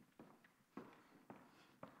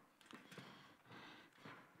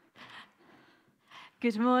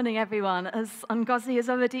Good morning, everyone. As Ngozi has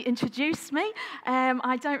already introduced me,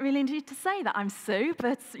 I don't really need to say that I'm Sue,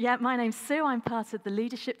 but yeah, my name's Sue. I'm part of the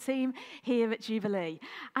leadership team here at Jubilee.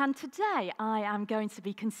 And today I am going to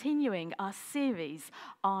be continuing our series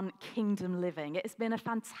on kingdom living. It has been a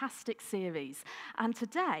fantastic series. And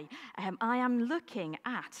today I am looking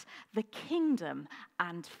at the kingdom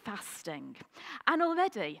and fasting. And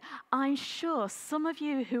already, I'm sure some of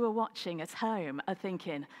you who are watching at home are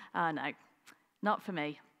thinking, oh no, not for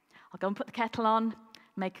me. I'll go and put the kettle on,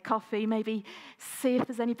 make a coffee, maybe see if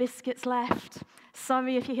there's any biscuits left.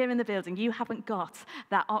 Sorry if you're here in the building, you haven't got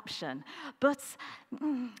that option. But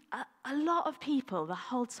a lot of people, the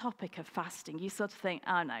whole topic of fasting, you sort of think,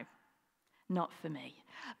 oh no, not for me.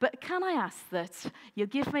 But can I ask that you'll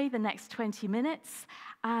give me the next 20 minutes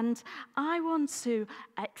and I want to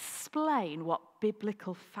explain what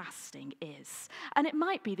biblical fasting is. And it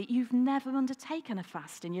might be that you've never undertaken a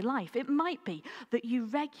fast in your life. It might be that you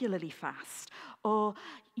regularly fast, or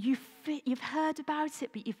you've heard about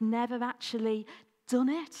it, but you've never actually done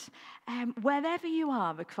it. Wherever you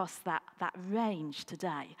are across that range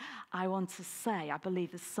today, I want to say I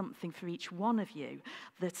believe there's something for each one of you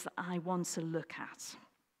that I want to look at.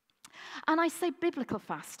 And I say biblical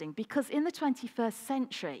fasting because in the 21st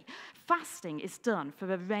century, fasting is done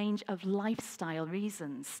for a range of lifestyle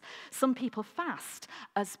reasons. Some people fast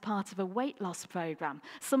as part of a weight loss program.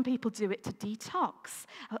 Some people do it to detox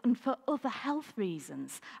and for other health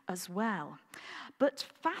reasons as well. But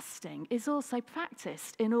fasting is also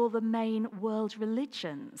practiced in all the main world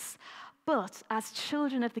religions. But as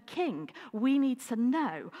children of the King, we need to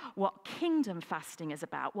know what kingdom fasting is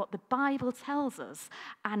about, what the Bible tells us,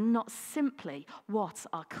 and not simply what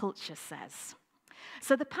our culture says.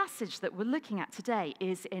 So the passage that we're looking at today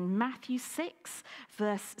is in Matthew 6,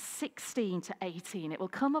 verse 16 to 18. It will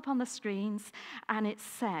come up on the screens, and it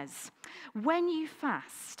says, "When you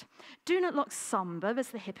fast, do not look somber as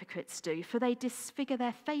the hypocrites do, for they disfigure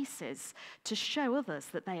their faces to show others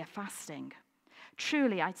that they are fasting.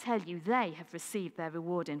 Truly, I tell you, they have received their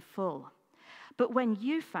reward in full. But when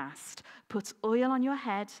you fast, put oil on your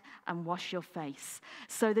head and wash your face,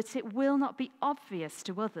 so that it will not be obvious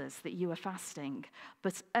to others that you are fasting,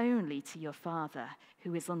 but only to your Father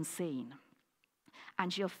who is unseen.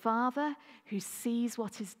 And your Father who sees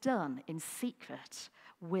what is done in secret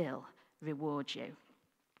will reward you."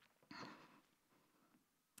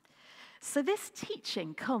 So this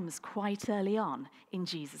teaching comes quite early on in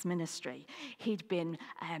Jesus' ministry. He'd been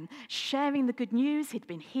sharing the good news, he'd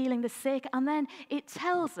been healing the sick, and then it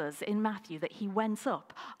tells us in Matthew that he went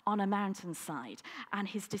up on a mountainside, and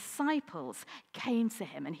his disciples came to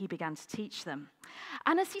him, and he began to teach them.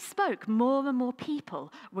 And as he spoke, more and more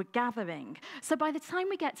people were gathering. So by the time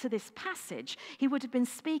we get to this passage, he would have been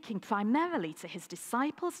speaking primarily to his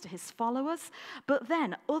disciples, to his followers, but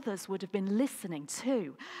then others would have been listening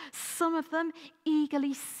too. Some of them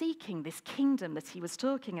eagerly seeking this kingdom that he was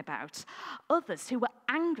talking about. Others who were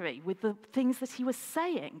angry with the things that he was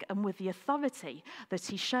saying and with the authority that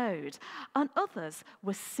he showed. And others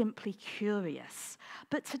were simply curious.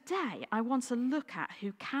 But today, I want to look at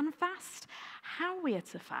who can fast, how we are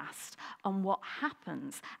to fast, and what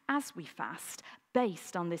happens as we fast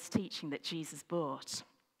based on this teaching that Jesus brought.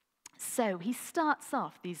 So he starts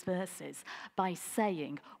off these verses by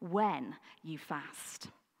saying, when you fast.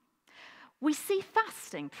 We see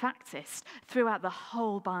fasting practiced throughout the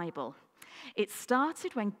whole Bible. It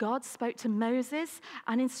started when God spoke to Moses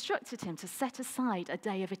and instructed him to set aside a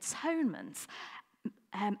day of atonement,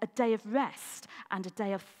 a day of rest, and a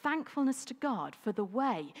day of thankfulness to God for the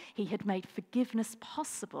way he had made forgiveness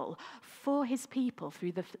possible for his people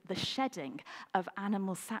through the shedding of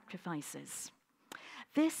animal sacrifices.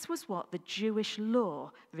 This was what the Jewish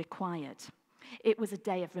law required. It was a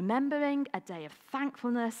day of remembering, a day of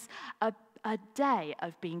thankfulness, a day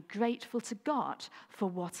of being grateful to God for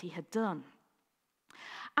what he had done.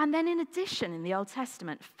 And then in addition, in the Old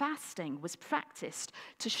Testament, fasting was practiced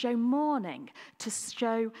to show mourning, to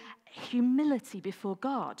show humility before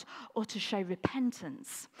God, or to show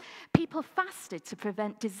repentance. People fasted to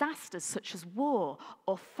prevent disasters such as war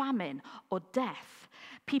or famine or death.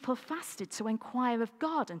 People fasted to inquire of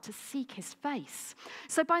God and to seek his face.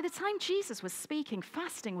 So by the time Jesus was speaking,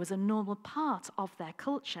 fasting was a normal part of their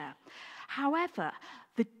culture. However,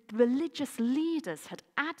 the religious leaders had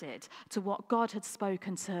added to what God had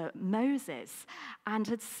spoken to Moses and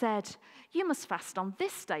had said, you must fast on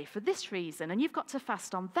this day for this reason, and you've got to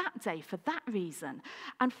fast on that day for that reason.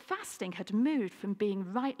 And fasting had moved from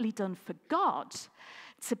being rightly done for God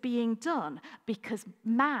to being done because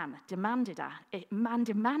man demanded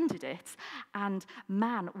it, and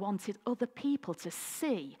man wanted other people to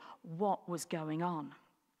see what was going on.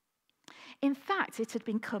 In fact, it had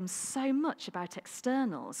become so much about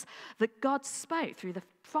externals that God spoke through the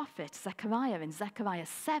prophet Zechariah in Zechariah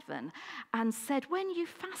 7 and said, when you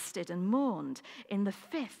fasted and mourned in the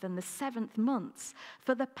 5th and the 7th months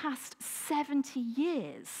for the past 70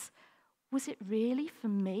 years, was it really for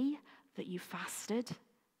me that you fasted?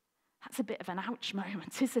 That's a bit of an ouch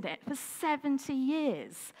moment, isn't it? For 70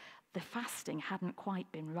 years, the fasting hadn't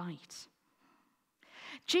quite been right.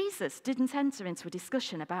 Jesus didn't enter into a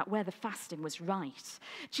discussion about whether fasting was right.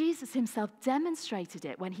 Jesus himself demonstrated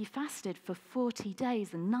it when he fasted for 40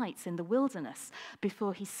 days and nights in the wilderness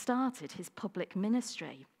before he started his public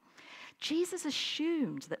ministry. Jesus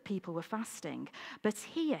assumed that people were fasting, but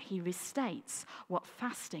here he restates what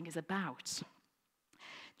fasting is about.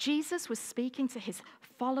 Jesus was speaking to his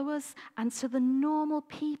followers and to the normal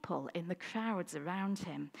people in the crowds around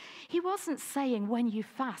him. He wasn't saying when you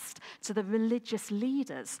fast to the religious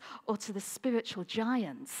leaders or to the spiritual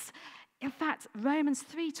giants. In fact, Romans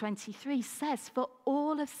 3:23 says, for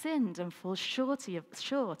all have sinned and fall short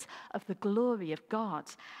of the glory of God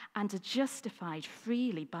and are justified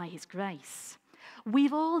freely by his grace.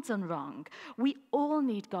 We've all done wrong. We all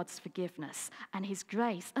need God's forgiveness and his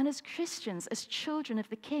grace. And as Christians, as children of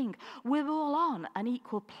the King, we're all on an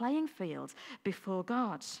equal playing field before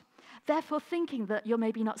God. Therefore, thinking that you're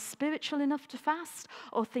maybe not spiritual enough to fast,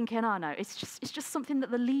 or thinking, oh no, it's just something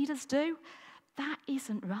that the leaders do, that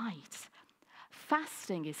isn't right.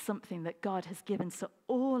 Fasting is something that God has given to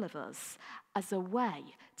all of us as a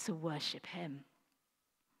way to worship him.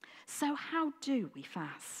 So how do we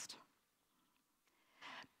fast?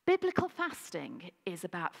 Biblical fasting is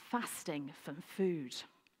about fasting from food.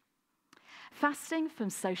 Fasting from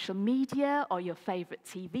social media or your favorite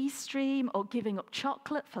TV stream or giving up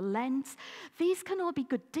chocolate for Lent, these can all be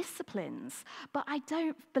good disciplines, but I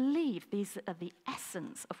don't believe these are the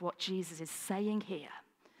essence of what Jesus is saying here.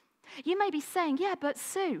 You may be saying, yeah, but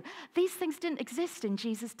Sue, these things didn't exist in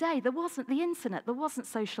Jesus' day. There wasn't the internet, there wasn't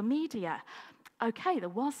social media. Okay, there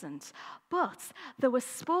wasn't, but there were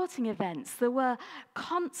sporting events, there were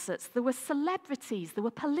concerts, there were celebrities, there were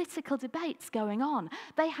political debates going on.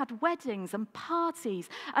 They had weddings and parties,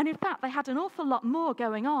 and in fact, they had an awful lot more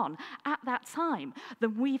going on at that time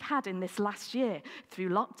than we've had in this last year through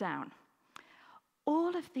lockdown.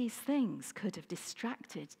 All of these things could have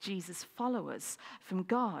distracted Jesus' followers from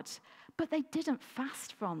God, but they didn't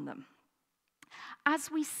fast from them.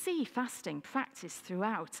 As we see fasting practiced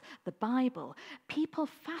throughout the Bible, people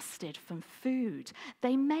fasted from food.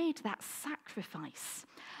 They made that sacrifice.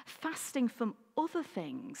 Fasting from other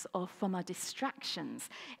things or from our distractions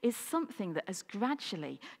is something that has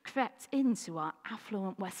gradually crept into our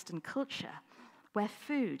affluent Western culture, where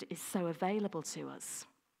food is so available to us.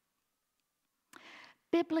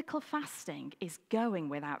 Biblical fasting is going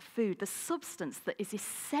without food, the substance that is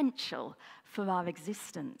essential for our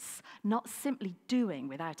existence, not simply doing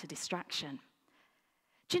without a distraction.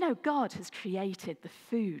 Do you know, God has created the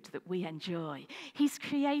food that we enjoy. He's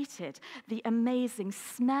created the amazing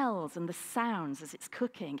smells and the sounds as it's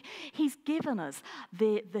cooking. He's given us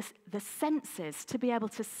the senses to be able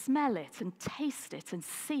to smell it and taste it and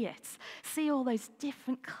see all those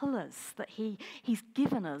different colors that he's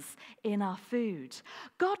given us in our food.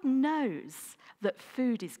 God knows that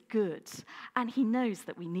food is good, and he knows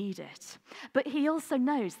that we need it. But he also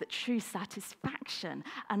knows that true satisfaction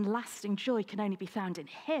and lasting joy can only be found in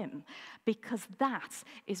him, because that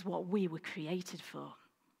is what we were created for.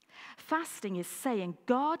 Fasting is saying,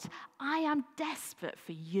 God, I am desperate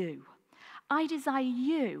for you. I desire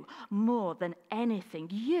you more than anything.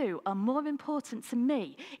 You are more important to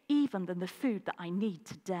me even than the food that I need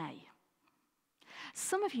today.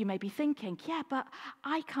 Some of you may be thinking, yeah, but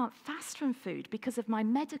I can't fast from food because of my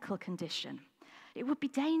medical condition. It would be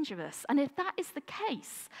dangerous. And if that is the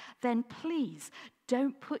case, then please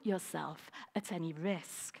don't put yourself at any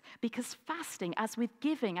risk. Because fasting, as with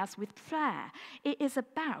giving, as with prayer, it is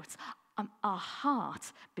about our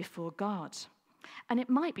heart before God. And it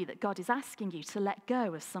might be that God is asking you to let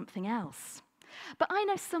go of something else. But I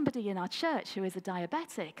know somebody in our church who is a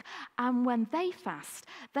diabetic, and when they fast,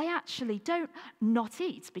 they actually don't not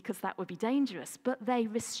eat because that would be dangerous, but they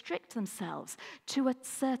restrict themselves to a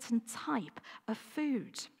certain type of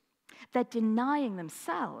food. They're denying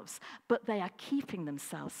themselves, but they are keeping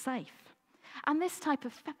themselves safe. And this type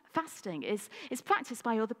of fasting is practiced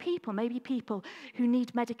by other people, maybe people who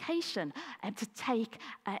need medication to take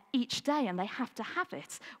each day, and they have to have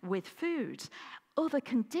it with food. Other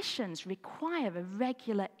conditions require a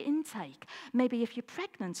regular intake, maybe if you're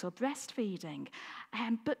pregnant or breastfeeding,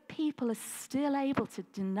 but people are still able to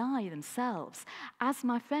deny themselves, as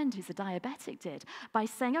my friend who's a diabetic did, by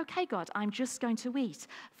saying, okay, God, I'm just going to eat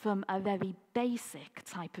from a very basic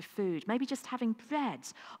type of food, maybe just having bread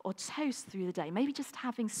or toast through the day, maybe just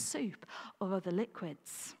having soup or other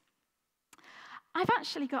liquids. I've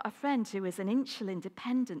actually got a friend who is an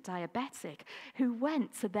insulin-dependent diabetic who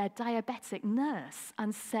went to their diabetic nurse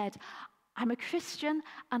and said, I'm a Christian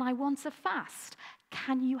and I want to fast.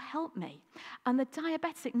 Can you help me? And the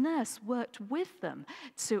diabetic nurse worked with them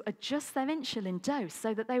to adjust their insulin dose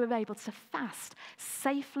so that they were able to fast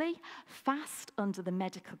safely, fast under the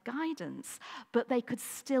medical guidance, but they could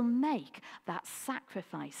still make that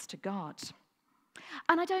sacrifice to God.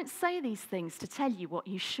 And I don't say these things to tell you what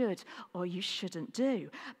you should or you shouldn't do,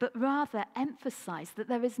 but rather emphasize that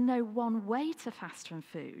there is no one way to fast from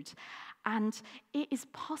food. And it is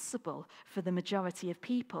possible for the majority of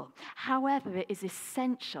people. However, it is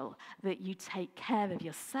essential that you take care of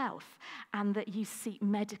yourself and that you seek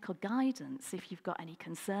medical guidance if you've got any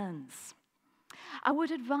concerns. I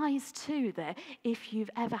would advise too that if you've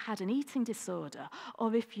ever had an eating disorder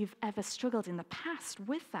or if you've ever struggled in the past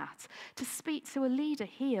with that, to speak to a leader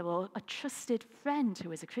here or a trusted friend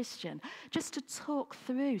who is a Christian, just to talk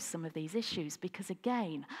through some of these issues, because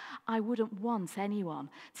again, I wouldn't want anyone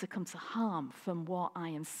to come to harm from what I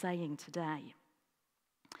am saying today.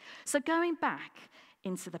 So going back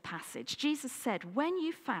into the passage, Jesus said, when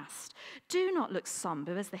you fast, do not look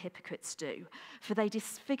somber as the hypocrites do, for they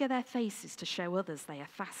disfigure their faces to show others they are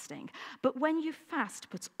fasting. But when you fast,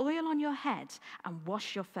 put oil on your head and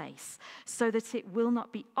wash your face, so that it will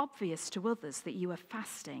not be obvious to others that you are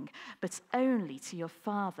fasting, but only to your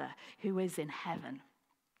Father who is in heaven.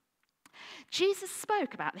 Jesus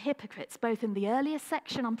spoke about the hypocrites both in the earlier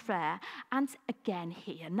section on prayer and again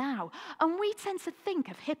here now. And we tend to think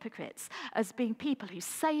of hypocrites as being people who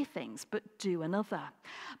say things but do another.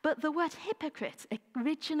 But the word hypocrite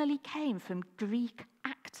originally came from Greek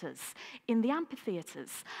actors in the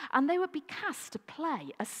amphitheatres, and they would be cast to play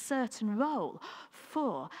a certain role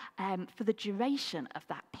for the duration of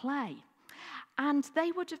that play. And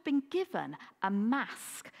they would have been given a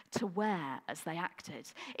mask to wear as they acted.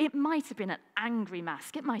 It might have been an angry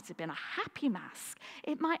mask. It might have been a happy mask.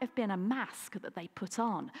 It might have been a mask that they put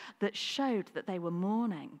on that showed that they were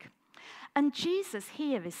mourning. And Jesus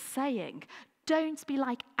here is saying, don't be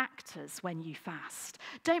like actors when you fast.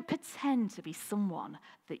 Don't pretend to be someone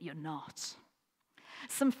that you're not.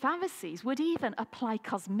 Some Pharisees would even apply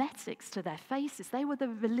cosmetics to their faces. They were the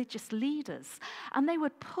religious leaders, and they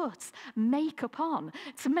would put makeup on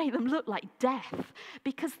to make them look like death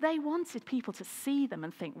because they wanted people to see them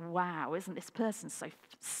and think, wow, isn't this person so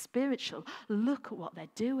spiritual? Look at what they're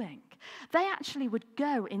doing. They actually would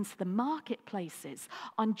go into the marketplaces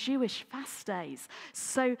on Jewish fast days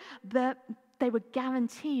so that they were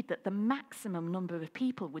guaranteed that the maximum number of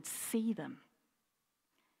people would see them.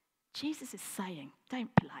 Jesus is saying,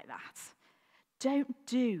 don't be like that. Don't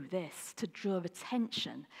do this to draw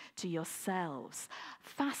attention to yourselves.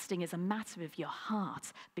 Fasting is a matter of your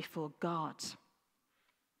heart before God.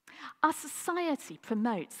 Our society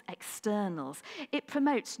promotes externals. It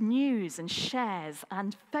promotes news and shares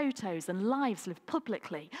and photos and lives lived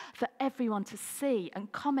publicly for everyone to see and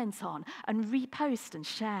comment on and repost and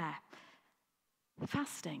share.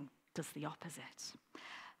 Fasting does the opposite.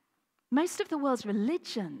 Most of the world's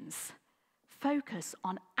religions focus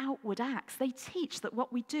on outward acts. They teach that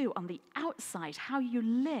what we do on the outside, how you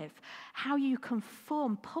live, how you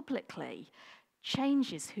conform publicly,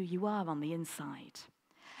 changes who you are on the inside.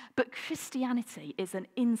 But Christianity is an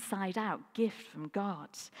inside-out gift from God.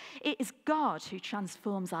 It is God who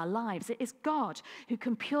transforms our lives. It is God who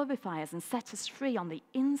can purify us and set us free on the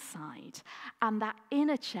inside. And that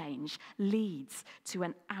inner change leads to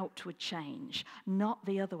an outward change, not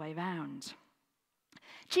the other way around.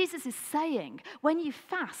 Jesus is saying, when you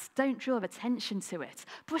fast, don't draw attention to it.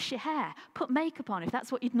 Brush your hair, put makeup on if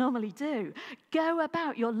that's what you'd normally do. Go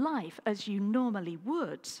about your life as you normally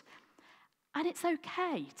would. And it's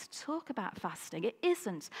okay to talk about fasting. It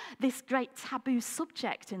isn't this great taboo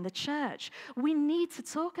subject in the church. We need to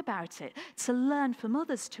talk about it, to learn from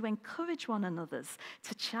others, to encourage one another,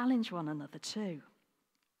 to challenge one another too.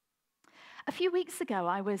 A few weeks ago,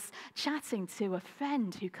 I was chatting to a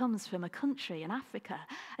friend who comes from a country in Africa,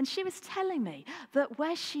 and she was telling me that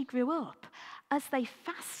where she grew up, as they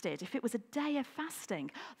fasted, if it was a day of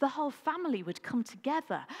fasting, the whole family would come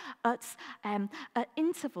together at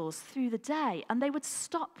intervals through the day, and they would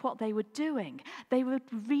stop what they were doing. They would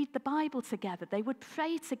read the Bible together. They would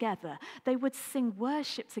pray together. They would sing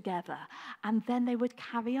worship together, and then they would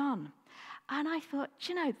carry on. And I thought,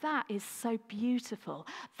 that is so beautiful.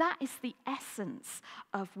 That is the essence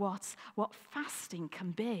of what fasting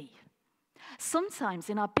can be. Sometimes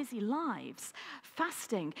in our busy lives,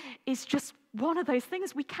 fasting is just one of those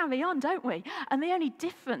things we carry on, don't we? And the only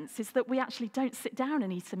difference is that we actually don't sit down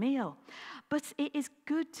and eat a meal. But it is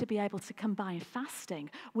good to be able to combine fasting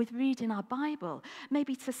with reading our Bible,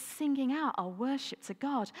 maybe to singing out our worship to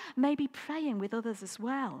God, maybe praying with others as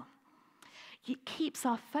well. It keeps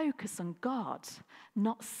our focus on God,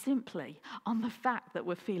 not simply on the fact that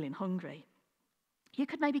we're feeling hungry. You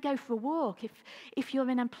could maybe go for a walk if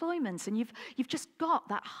you're in employment and you've just got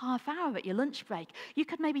that half hour at your lunch break. You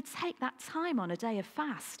could maybe take that time on a day of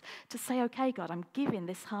fast to say, okay, God, I'm giving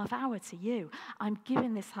this half hour to you. I'm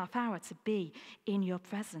giving this half hour to be in your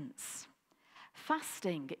presence.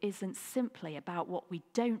 Fasting isn't simply about what we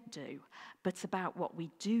don't do, but about what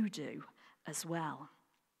we do as well.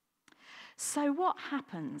 So what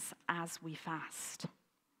happens as we fast?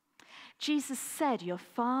 Jesus said, your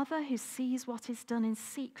Father who sees what is done in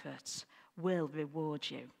secret will reward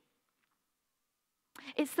you.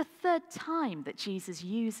 It's the third time that Jesus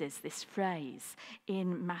uses this phrase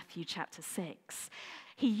in Matthew chapter 6.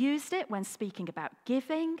 He used it when speaking about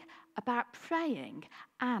giving, about praying,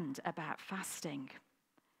 and about fasting.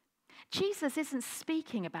 Jesus isn't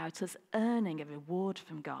speaking about us earning a reward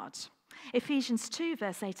from God. Ephesians 2,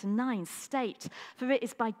 verse 8 and 9 state, for it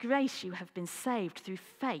is by grace you have been saved through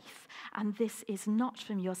faith, and this is not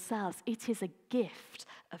from yourselves, it is a gift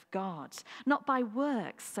of God, not by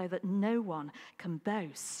works, so that no one can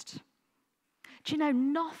boast. Do you know,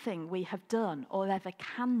 nothing we have done or ever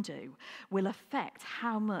can do will affect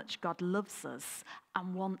how much God loves us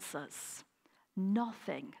and wants us.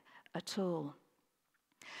 Nothing at all.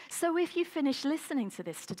 So if you finish listening to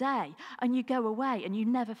this today and you go away and you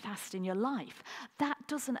never fast in your life, that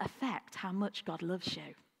doesn't affect how much God loves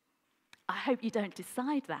you. I hope you don't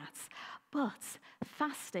decide that. But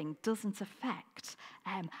fasting doesn't affect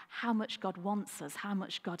how much God wants us, how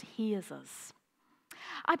much God hears us.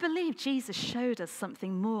 I believe Jesus showed us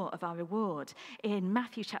something more of our reward in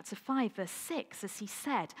Matthew chapter 5, verse 6, as he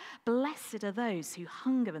said, blessed are those who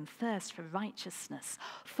hunger and thirst for righteousness,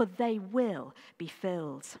 for they will be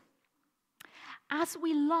filled. As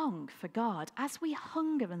we long for God, as we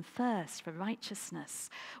hunger and thirst for righteousness,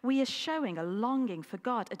 we are showing a longing for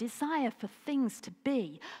God, a desire for things to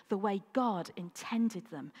be the way God intended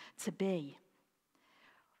them to be.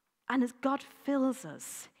 And as God fills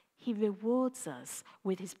us, he rewards us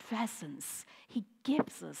with his presence. He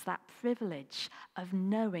gives us that privilege of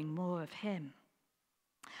knowing more of him.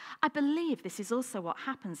 I believe this is also what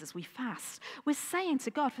happens as we fast. We're saying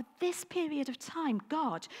to God, for this period of time,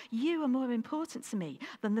 God, you are more important to me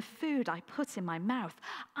than the food I put in my mouth.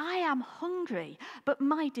 I am hungry, but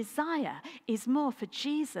my desire is more for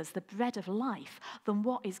Jesus, the bread of life, than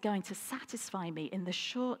what is going to satisfy me in the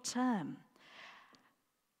short term.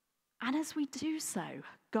 And as we do so,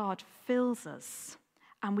 God fills us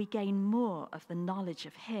and we gain more of the knowledge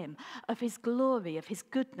of him, of his glory, of his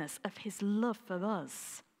goodness, of his love for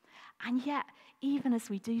us. And yet, even as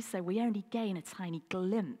we do so, we only gain a tiny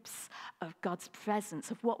glimpse of God's presence,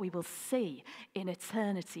 of what we will see in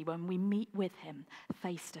eternity when we meet with him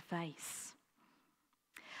face to face.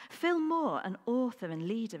 Phil Moore, an author and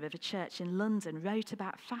leader of a church in London, wrote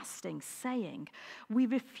about fasting, saying, we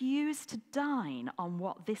refuse to dine on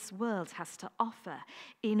what this world has to offer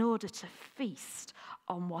in order to feast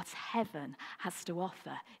on what heaven has to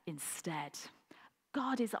offer instead.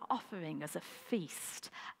 God is offering us a feast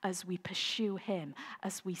as we pursue him,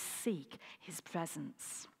 as we seek his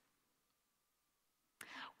presence.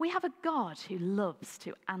 We have a God who loves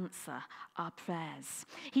to answer our prayers.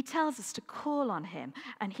 He tells us to call on him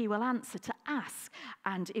and he will answer, to ask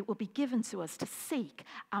and it will be given to us, to seek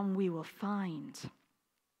and we will find.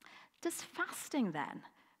 Does fasting then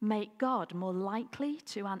make God more likely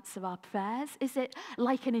to answer our prayers? Is it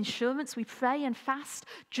like an insurance? We pray and fast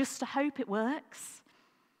just to hope it works?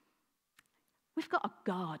 We've got a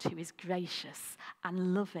God who is gracious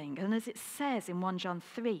and loving. And as it says in 1 John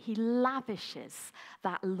 3, he lavishes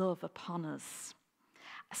that love upon us.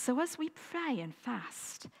 So as we pray and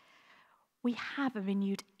fast, we have a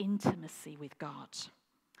renewed intimacy with God.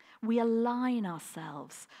 We align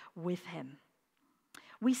ourselves with him.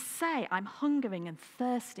 We say, I'm hungering and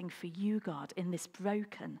thirsting for you, God, in this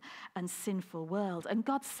broken and sinful world. And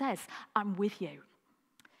God says, I'm with you.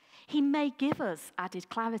 He may give us added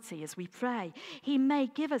clarity as we pray. He may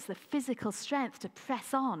give us the physical strength to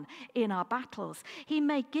press on in our battles. He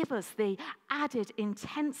may give us the added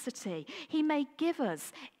intensity. He may give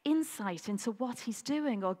us insight into what he's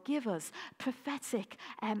doing, or give us prophetic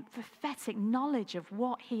knowledge of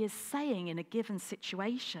what he is saying in a given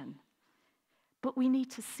situation. But we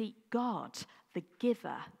need to seek God, the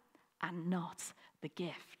giver, and not the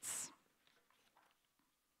gifts.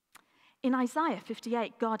 In Isaiah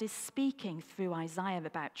 58, God is speaking through Isaiah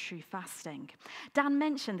about true fasting. Dan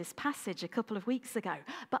mentioned this passage a couple of weeks ago,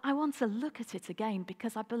 but I want to look at it again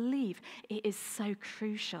because I believe it is so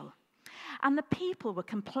crucial. And the people were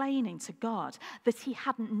complaining to God that he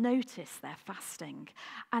hadn't noticed their fasting.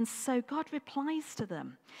 And so God replies to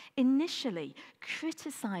them, initially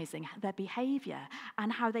criticizing their behavior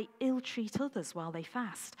and how they ill-treat others while they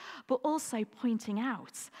fast, but also pointing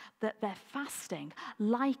out that their fasting,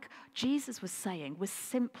 like Jesus was saying, was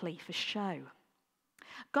simply for show.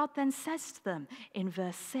 God then says to them in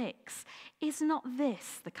verse 6, is not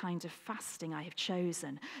this the kind of fasting I have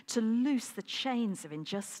chosen, to loose the chains of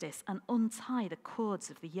injustice and untie the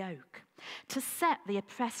cords of the yoke, to set the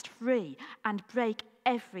oppressed free and break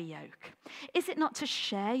every yoke? Is it not to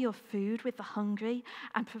share your food with the hungry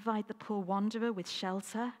and provide the poor wanderer with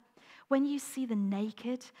shelter? When you see the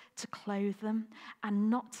naked, to clothe them and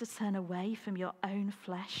not to turn away from your own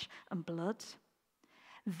flesh and blood?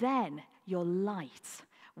 Then your light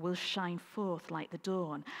will shine forth like the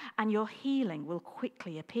dawn, and your healing will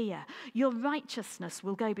quickly appear. Your righteousness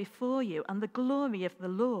will go before you, and the glory of the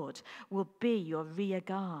Lord will be your rear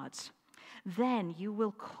guard. Then you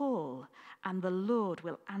will call, and the Lord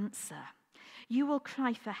will answer. You will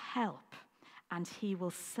cry for help, and he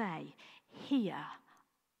will say, here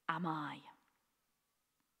am I.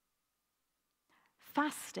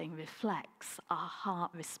 Fasting reflects our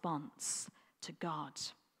heart response to God.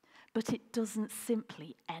 But it doesn't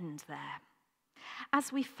simply end there.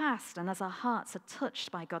 As we fast and as our hearts are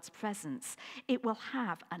touched by God's presence, it will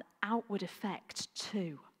have an outward effect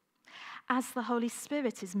too. As the Holy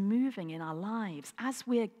Spirit is moving in our lives, as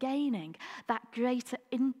we're gaining that greater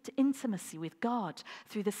intimacy with God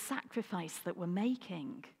through the sacrifice that we're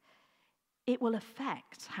making, it will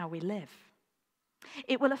affect how we live.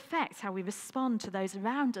 It will affect how we respond to those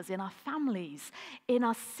around us, in our families, in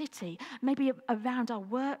our city, maybe around our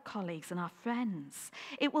work colleagues and our friends.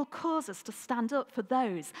 It will cause us to stand up for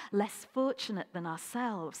those less fortunate than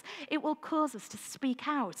ourselves. It will cause us to speak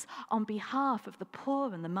out on behalf of the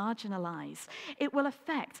poor and the marginalized. It will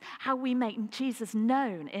affect how we make Jesus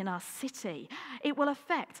known in our city. It will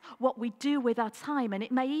affect what we do with our time, and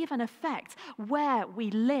it may even affect where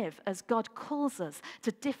we live as God calls us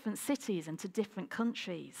to different cities and to different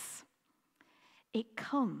countries. It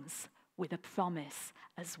comes with a promise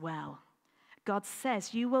as well. God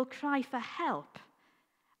says, you will cry for help,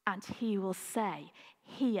 and he will say,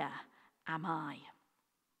 here am I.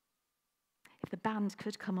 If the band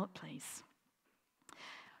could come up, please.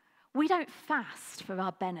 We don't fast for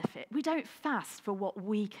our benefit. We don't fast for what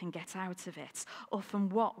we can get out of it or from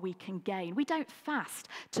what we can gain. We don't fast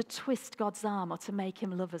to twist God's arm or to make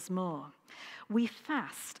him love us more. We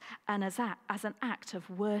fast as an act of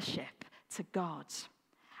worship to God.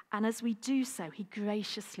 And as we do so, he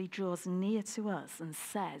graciously draws near to us and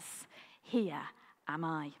says, here am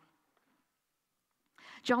I.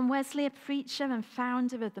 John Wesley, a preacher and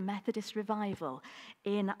founder of the Methodist revival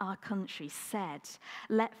in our country, said,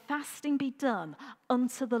 let fasting be done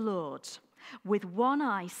unto the Lord, with one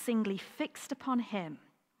eye singly fixed upon him.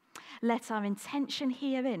 Let our intention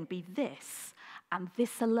herein be this, and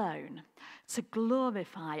this alone, to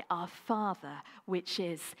glorify our Father which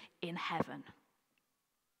is in heaven.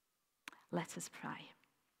 Let us pray.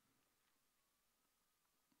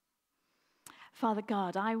 Father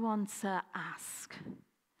God, I want to ask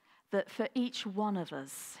that for each one of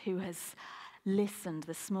us who has listened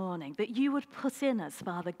this morning, that you would put in us,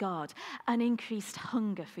 Father God, an increased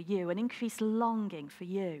hunger for you, an increased longing for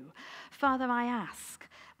you. Father, I ask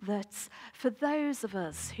that for those of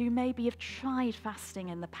us who maybe have tried fasting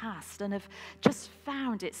in the past and have just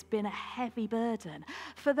found it's been a heavy burden,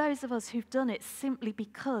 for those of us who've done it simply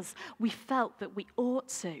because we felt that we ought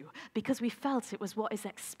to, because we felt it was what is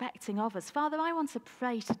expecting of us, Father, I want to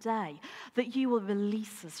pray today that you will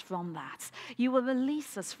release us from that. You will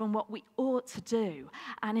release us from what we ought to do,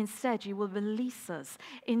 and instead you will release us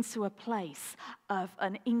into a place of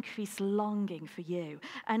an increased longing for you,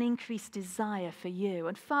 an increased desire for you.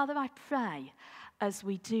 And Father, I pray as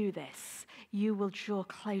we do this, you will draw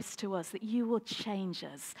close to us, that you will change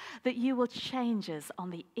us, that you will change us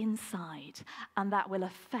on the inside, and that will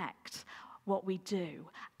affect what we do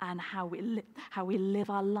and how we live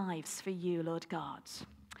our lives for you, Lord God.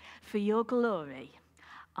 For your glory,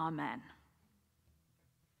 amen.